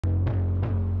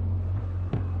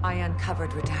I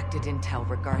uncovered redacted intel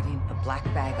regarding a black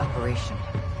bag operation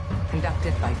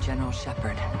conducted by General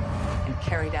Shepard and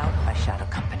carried out by Shadow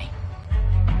Company.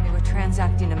 They were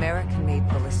transacting American-made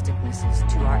ballistic missiles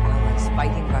to our allies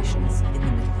fighting Russians in the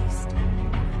Middle East.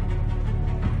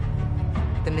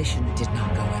 The mission did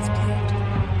not go as planned.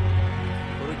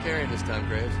 What are we carrying this time,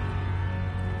 Graves?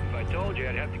 If I told you,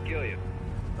 I'd have to kill you.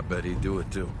 I bet he'd do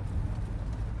it too.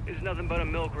 This is nothing but a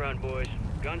milk run, boys.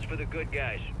 Guns for the good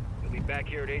guys. We'll be back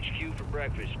here at HQ for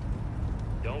breakfast.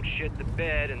 Don't shit the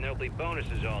bed, and there'll be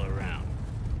bonuses all around.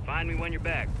 Find me when you're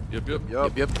back.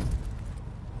 Yep.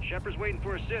 Shepard's waiting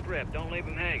for a sit rep. Don't leave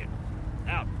him hanging.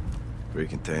 Out. 3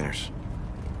 containers.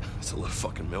 That's a lot of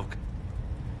fucking milk.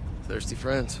 Thirsty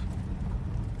friends.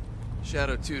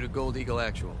 Shadow 2 to Gold Eagle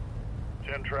Actual.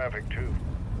 10 traffic 2.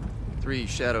 3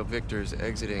 Shadow Victors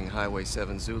exiting Highway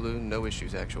 7 Zulu. No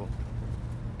issues, Actual.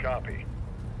 Copy.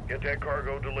 Get that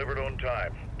cargo delivered on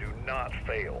time. Do not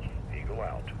fail. Eagle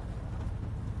out.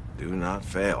 Do not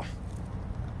fail.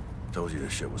 Told you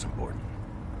this shit was important.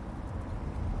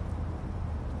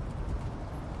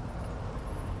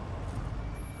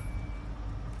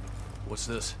 What's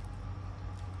this?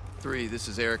 3, this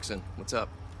is Erickson. What's up?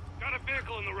 Got a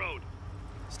vehicle in the road.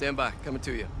 Stand by. Coming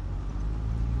to you.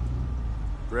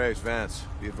 Graves, Vance,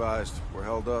 be advised. We're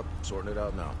held up. Sorting it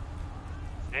out now.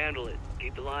 Handle it.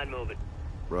 Keep the line moving.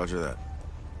 Roger that.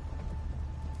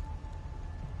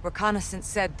 Reconnaissance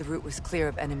said the route was clear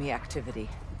of enemy activity.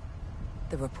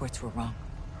 The reports were wrong.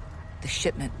 The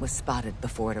shipment was spotted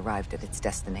before it arrived at its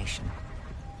destination.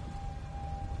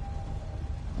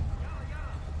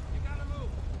 You gotta move.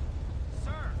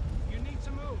 Sir, you need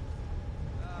to move.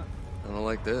 I don't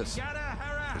like this.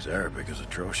 His Arabic is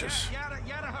atrocious.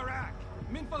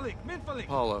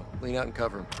 Paulo, lean out and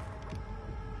cover him.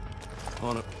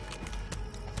 On it.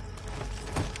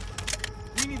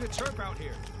 We need a chirp out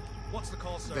here. What's the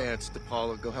call, sir? Vance,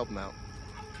 DePaulo, go help him out.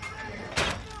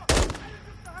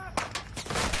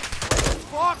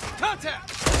 Fuck! Contact!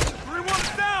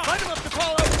 3-1's down! Light him up,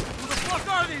 DePaulo! Who the fuck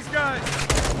are these guys?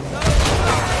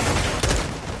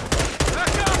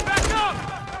 Back up! Back up!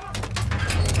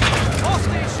 All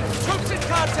stations, troops in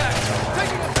contact!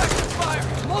 Taking effective fire!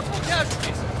 Multiple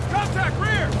casualties! Contact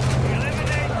rear!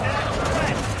 Eliminate that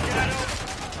threat, Shadow.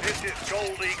 This is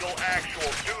Gold Eagle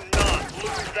Actual. Do not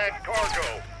lose that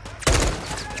cargo.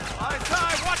 Eyes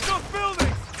high! Watch those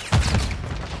buildings!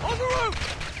 On the roof!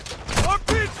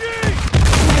 RPG!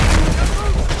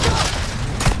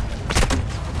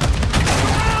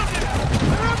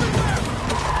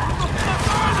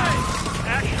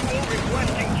 Actual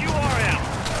requesting QRM.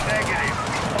 Negative.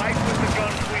 We fight with the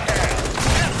guns we have.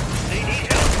 Yes, they need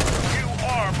help. You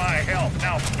are my help.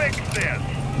 Now fix this.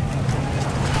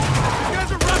 You guys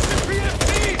are Russian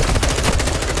PMCs!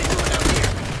 What are they doing out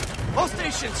here? All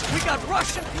stations, we got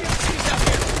Russian PMCs out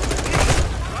here!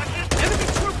 Russian? Enemy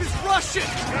troop is Russian!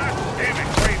 God damn it,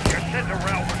 Graves. You said the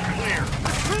route was clear.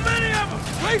 There's too many of them!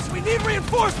 Graves, we need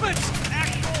reinforcements!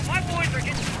 Actual, my boys are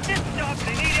getting stitched up.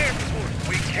 They need air support.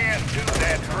 We can't do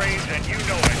that, Graves, and you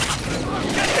know it.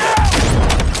 Get down!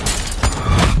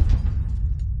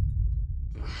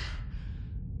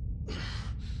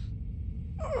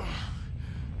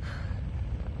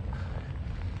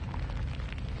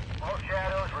 All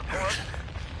Shadows, report.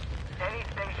 Any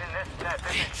station this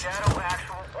is Shadow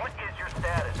Actual. What is your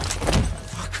status?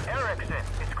 Erickson,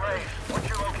 it's Graves. What's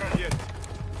your location?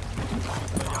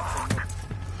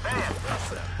 Vance.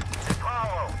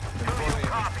 Apollo. Do you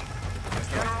copy?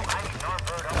 General, I need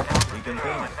non-bird uptown.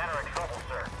 My men are in trouble,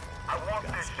 sir. I want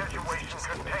this situation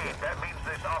contained. That means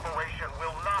this operation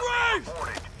will not be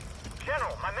aborted.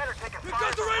 General, my men are taking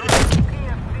fire from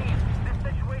PMCs. This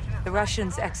situation is... The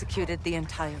Russians executed the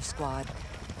entire squad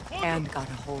and got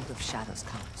a hold of Shadow's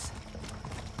comms.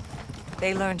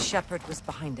 They learned Shepard was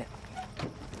behind it.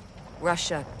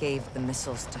 Russia gave the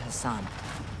missiles to Hassan.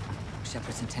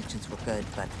 Shepard's intentions were good,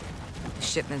 but the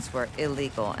shipments were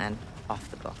illegal and off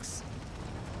the books.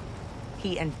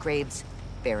 He and Graves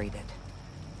buried it.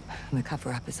 The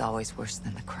cover-up is always worse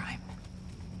than the crime.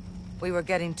 We were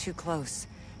getting too close,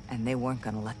 and they weren't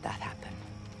gonna let that happen.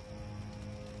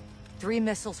 3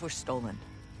 missiles were stolen.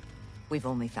 We've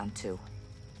only found 2.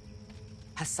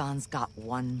 Hassan's got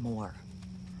 1 more.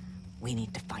 We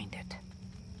need to find it.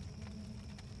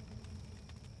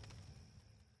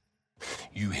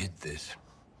 You hid this.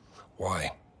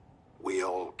 Why? We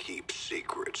all keep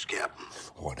secrets, Captain.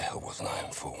 Why the hell wasn't I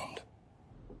informed?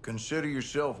 Consider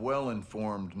yourself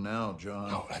well-informed now,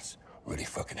 John. Oh, that's really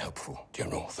fucking helpful.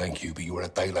 General, thank you, but you were a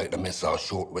day late. The missiles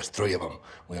short was 3 of them.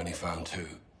 We only found 2.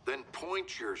 Then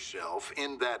point yourself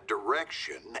in that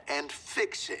direction and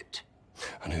fix it.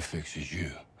 And who fixes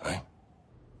you, eh?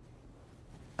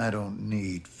 I don't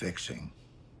need fixing.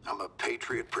 I'm a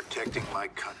patriot protecting my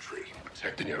country.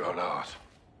 Protecting your own ass.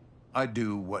 I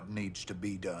do what needs to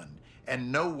be done,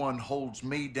 and no one holds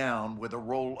me down with a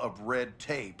roll of red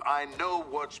tape. I know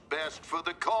what's best for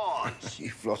the cause.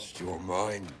 You've lost your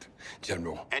mind,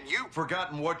 General. And you've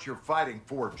forgotten what you're fighting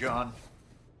for, John.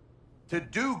 To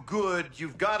do good,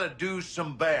 you've got to do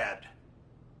some bad.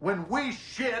 When we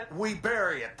shit, we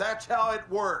bury it. That's how it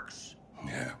works.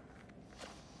 Yeah.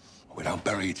 We don't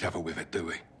bury each other with it, do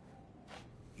we?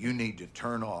 You need to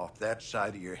turn off that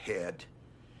side of your head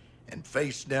and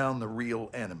face down the real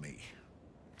enemy.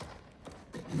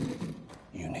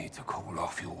 You need to call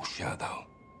off your shadow.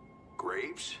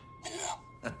 Graves?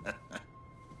 Yeah.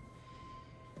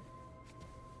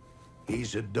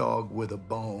 He's a dog with a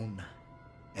bone,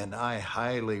 and I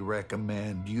highly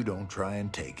recommend you don't try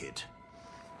and take it.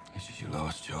 This is your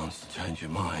last chance to change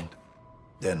your mind.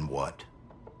 Then what?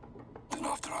 Then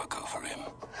after I go for him,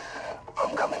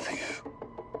 I'm coming for you.